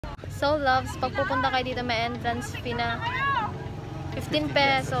So loves, pag pupunta kayo dito may entrance fee na 15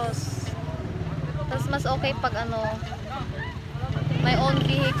 pesos. Tapos mas okay pag ano, may own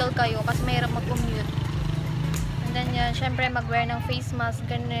vehicle kayo kasi mahirap mag-commute. And then yan, syempre mag-wear ng face mask,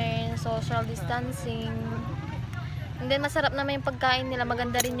 ganun, social distancing. And then masarap naman yung pagkain nila,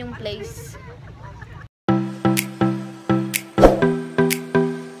 maganda rin yung place.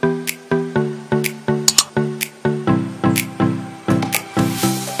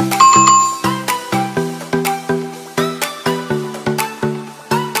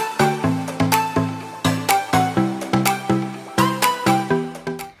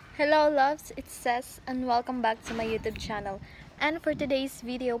 Hello loves, it's Cess and welcome back to my YouTube channel. And for today's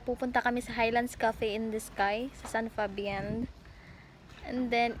video, pupunta kami sa Highlands Cafe in the Sky sa San Fabian.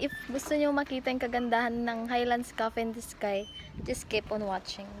 And then if gusto nyo makita yung kagandahan ng Highlands Cafe in the Sky, just keep on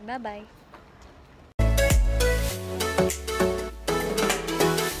watching. Bye bye!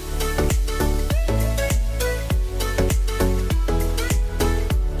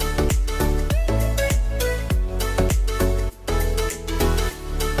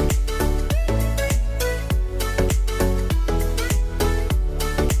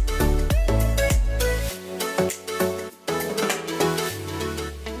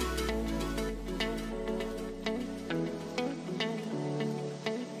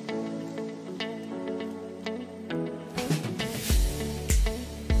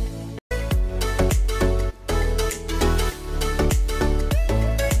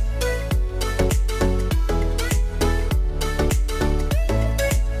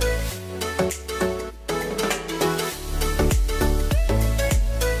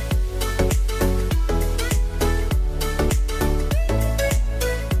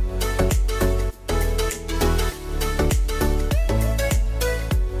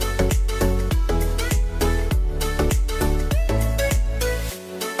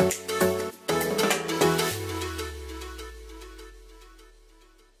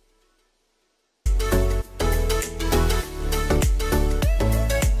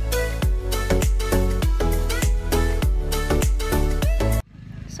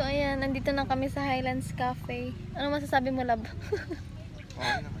 Nandito na kami sa Highlands Cafe. Ano masasabi mo, love?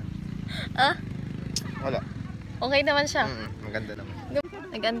 Okay naman. Ah? Wala. Okay naman siya? Maganda naman.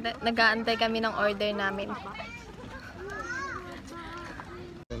 Nag-aantay kami ng order namin.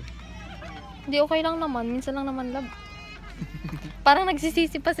 Hindi, okay lang naman. Minsan lang naman, love. Parang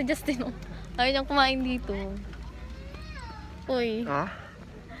nagsisisi pa si Justin, oh. Ayaw niyang kumain dito. Uy. Ha?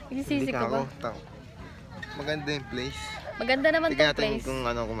 Nagsisisi ka ba? Maganda yung place. Maganda naman tong place. Kung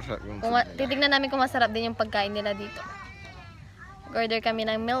ano, kung masarap yung titignan namin kung masarap din yung pagkain nila dito. Order kami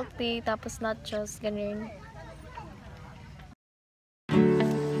ng milk tea, tapos nachos, ganun.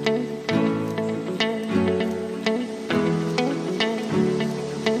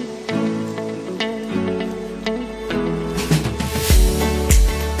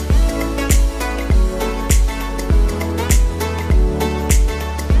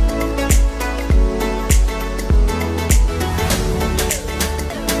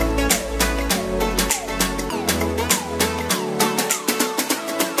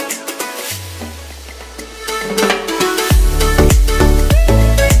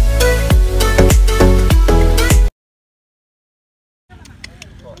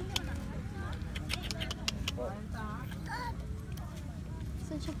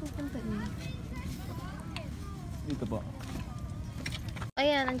 Saan siya pupunta niya? Dito po.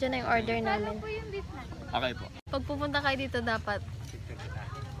 Ayan, andyan na yung order namin. Okay po. Pag pupunta kayo dito, dapat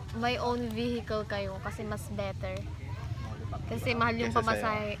may own vehicle kayo kasi mas better. Kasi mahal yung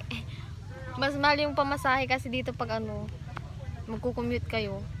pamasahe. Mas mahal yung pamasahe kasi dito pag ano, magkukommute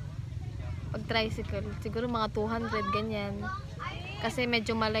kayo. Pag tricycle, siguro mga 200 ganyan. Kasi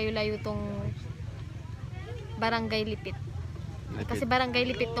medyo malayo-layo tong Barangay Lipit. Kasi Barangay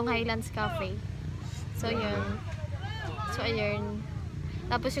Lipit tong Highlands Cafe. So yun. So ayun.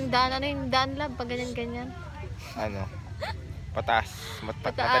 Tapos yung daan, ano yung daan, lab? Pag ganyan-ganyan. Ano? Pataas.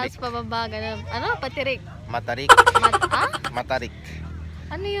 Pataas, pababa, ganun. Ano? Patirik. Matarik. Ah? Matarik.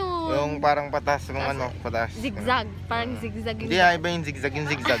 Ano yun? Yung parang pataas ng ano, pataas. Zigzag. Parang zigzag yung... Hindi, iba yung zigzag. Yung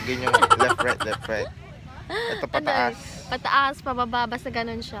zigzag. Yun yung left, right, left, right. Ito pataas. Ano? Pataas, pababa. Basta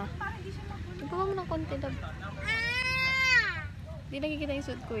ganun siya. Nagawa mo ng konti, lab. Hindi nakikita yung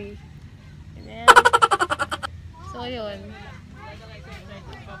suit ko eh. Ganyan. So, yun.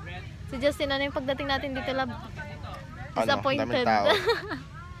 Si Justin, ano yung pagdating natin dito, lab? Disappointed. Ano,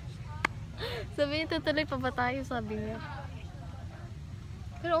 Sabi niya, tutuloy pa ba tayo, sabi niya.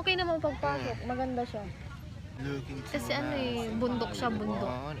 Pero okay naman pagpasok. Maganda siya. Kasi ano eh, bundok siya, bundok.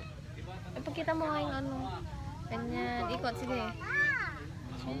 Ay, pagkita mo nga yung ano. Ganyan. Ikot, sige.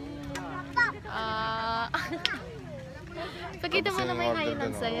 Pakita mo na may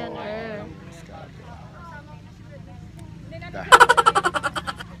Highlands. Ayan,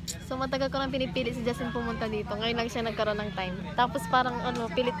 So matagal ko lang pinipili si Justin pumunta dito. Ngayon lang siya nagkaroon ng time. Tapos parang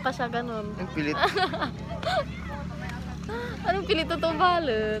pilit pa siya ganun. Ang pilit. Anong pilit ito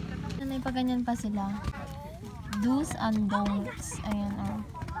balot? May paganyan pa sila. Do's and don'ts. Ayan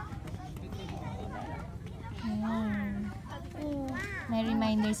Ayan. May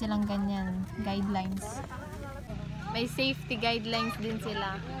reminder silang ganyan. Guidelines. May safety guidelines din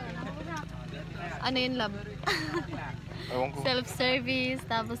sila. Ano yun, love? Self-service,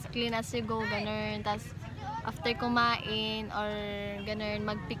 tapos clean as you go, ganun. Tapos after kumain or ganun,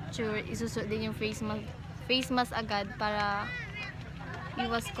 mag-picture, isusuot din yung face mask agad para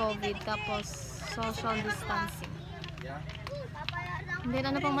iwas COVID. Tapos social distancing. Hindi,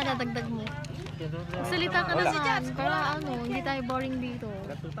 ano pang madadagdag mo? Magsalita ka naman para hindi tayo boring dito.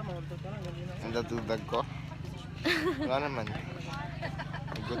 Ang datudag ko? Wala naman.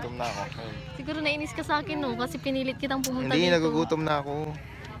 Nagutom na ako. Siguro nainis ka sa akin, no? Kasi pinilit kitang pumunta Hindi, dito. nagugutom na ako.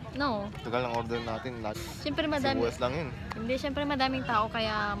 No? Tagal ang order natin. Siyempre madami. Sibuas lang yun. Hindi, siyempre madaming tao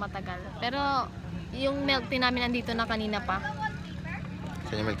kaya matagal. Pero yung milk tea namin nandito na kanina pa.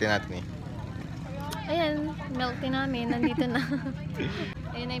 Saan yung milk tea natin Ayan, milk tea namin nandito na.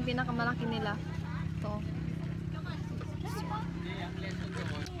 Ayan na yung pinakamalaki nila. Ito.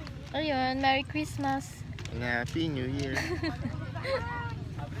 Ayun, Merry Christmas. Happy New Year.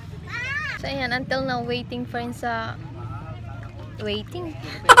 So ayan, until now waiting pa rin sa waiting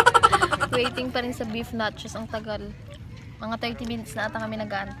pa rin sa beef nachos. Ang tagal, mga 30 minutes na ata kami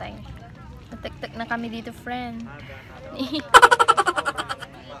nag-aantay. Natek-tek na kami dito, friend.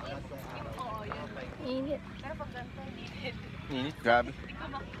 Init. Init, grabe.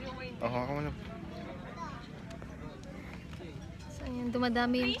 Ako muna. So ayan,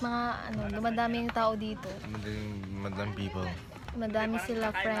 dumadami yung tao dito. Madaming people. Madami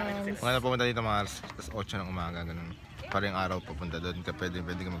sila, friends. Kung pumunta dito mga 8 ng umaga, ganun. Parang araw papunta doon, pwede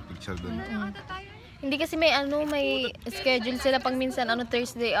ka mag-picture doon. Hindi kasi may schedule sila pag minsan,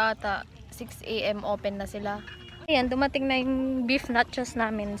 Thursday ata, 6 AM open na sila. Ayan, dumating na yung beef nachos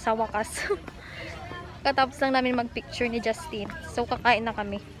namin sa wakas. Katapos lang namin mag-picture ni Justin. So, kakain na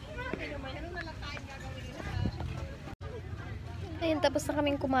kami. Ayan, tapos na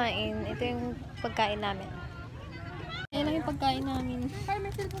kaming kumain. Ito yung pagkain namin. Ayan lang yung pagkain namin.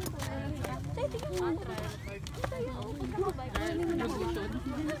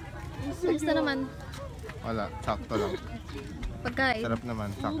 Basta naman. Wala, sakto lang. Pagkain. Sarap naman,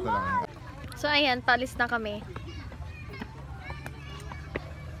 sakto lang. So ayan, paalis na kami.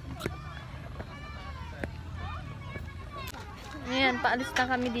 Ayan, paalis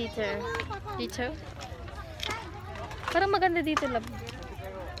na kami dito. Dito? Parang maganda dito, love.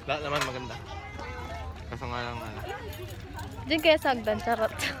 Lahat naman maganda. Kaso nga lang Diyan kaya sa hagdan,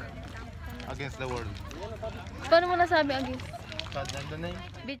 charot. Against the world. Paano mo nasabi against? Nandun na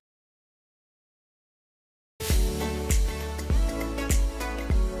yun.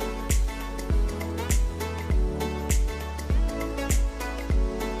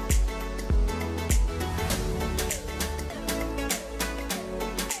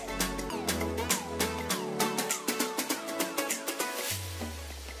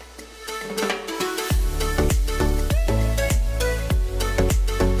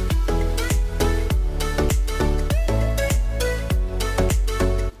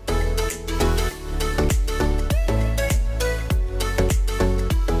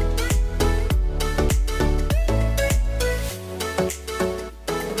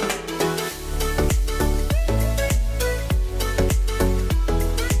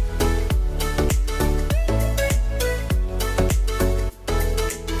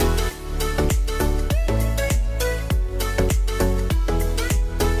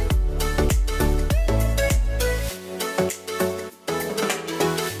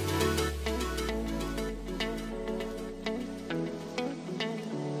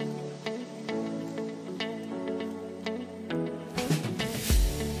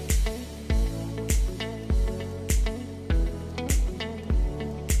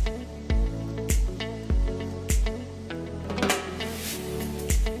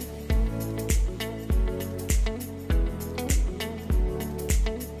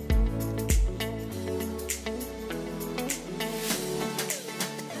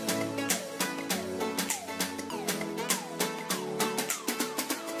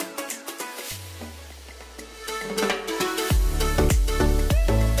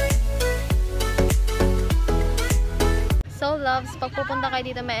 So loves, pag pupunta kayo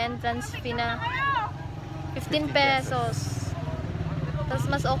dito may entrance fee na 15 pesos. Tapos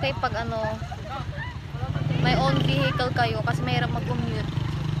mas okay pag may own vehicle kayo kasi mahirap mag-commute.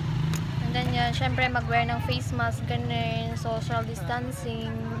 And then yan, syempre mag-wear ng face mask, ganun, social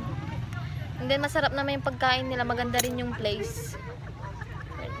distancing. And then masarap naman yung pagkain nila, maganda rin yung place.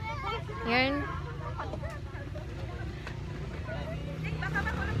 Yan.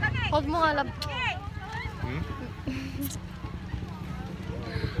 Hold mo nga, lab.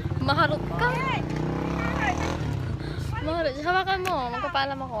 Maharot ka. Maharot. Hawakan mo.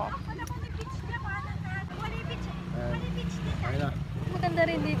 Magpapaalam ako. Ay na. Maganda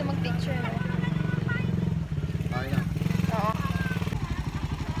rin dito mag-picture. No? Ay na. Oo.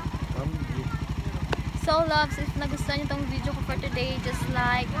 So loves, if nagustuhan nyo tong video ko for today, just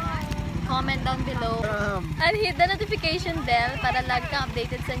like, comment down below, and hit the notification bell para lagi kang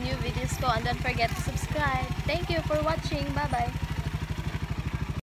updated sa new videos ko, and don't forget to subscribe. Thank you for watching. Bye bye.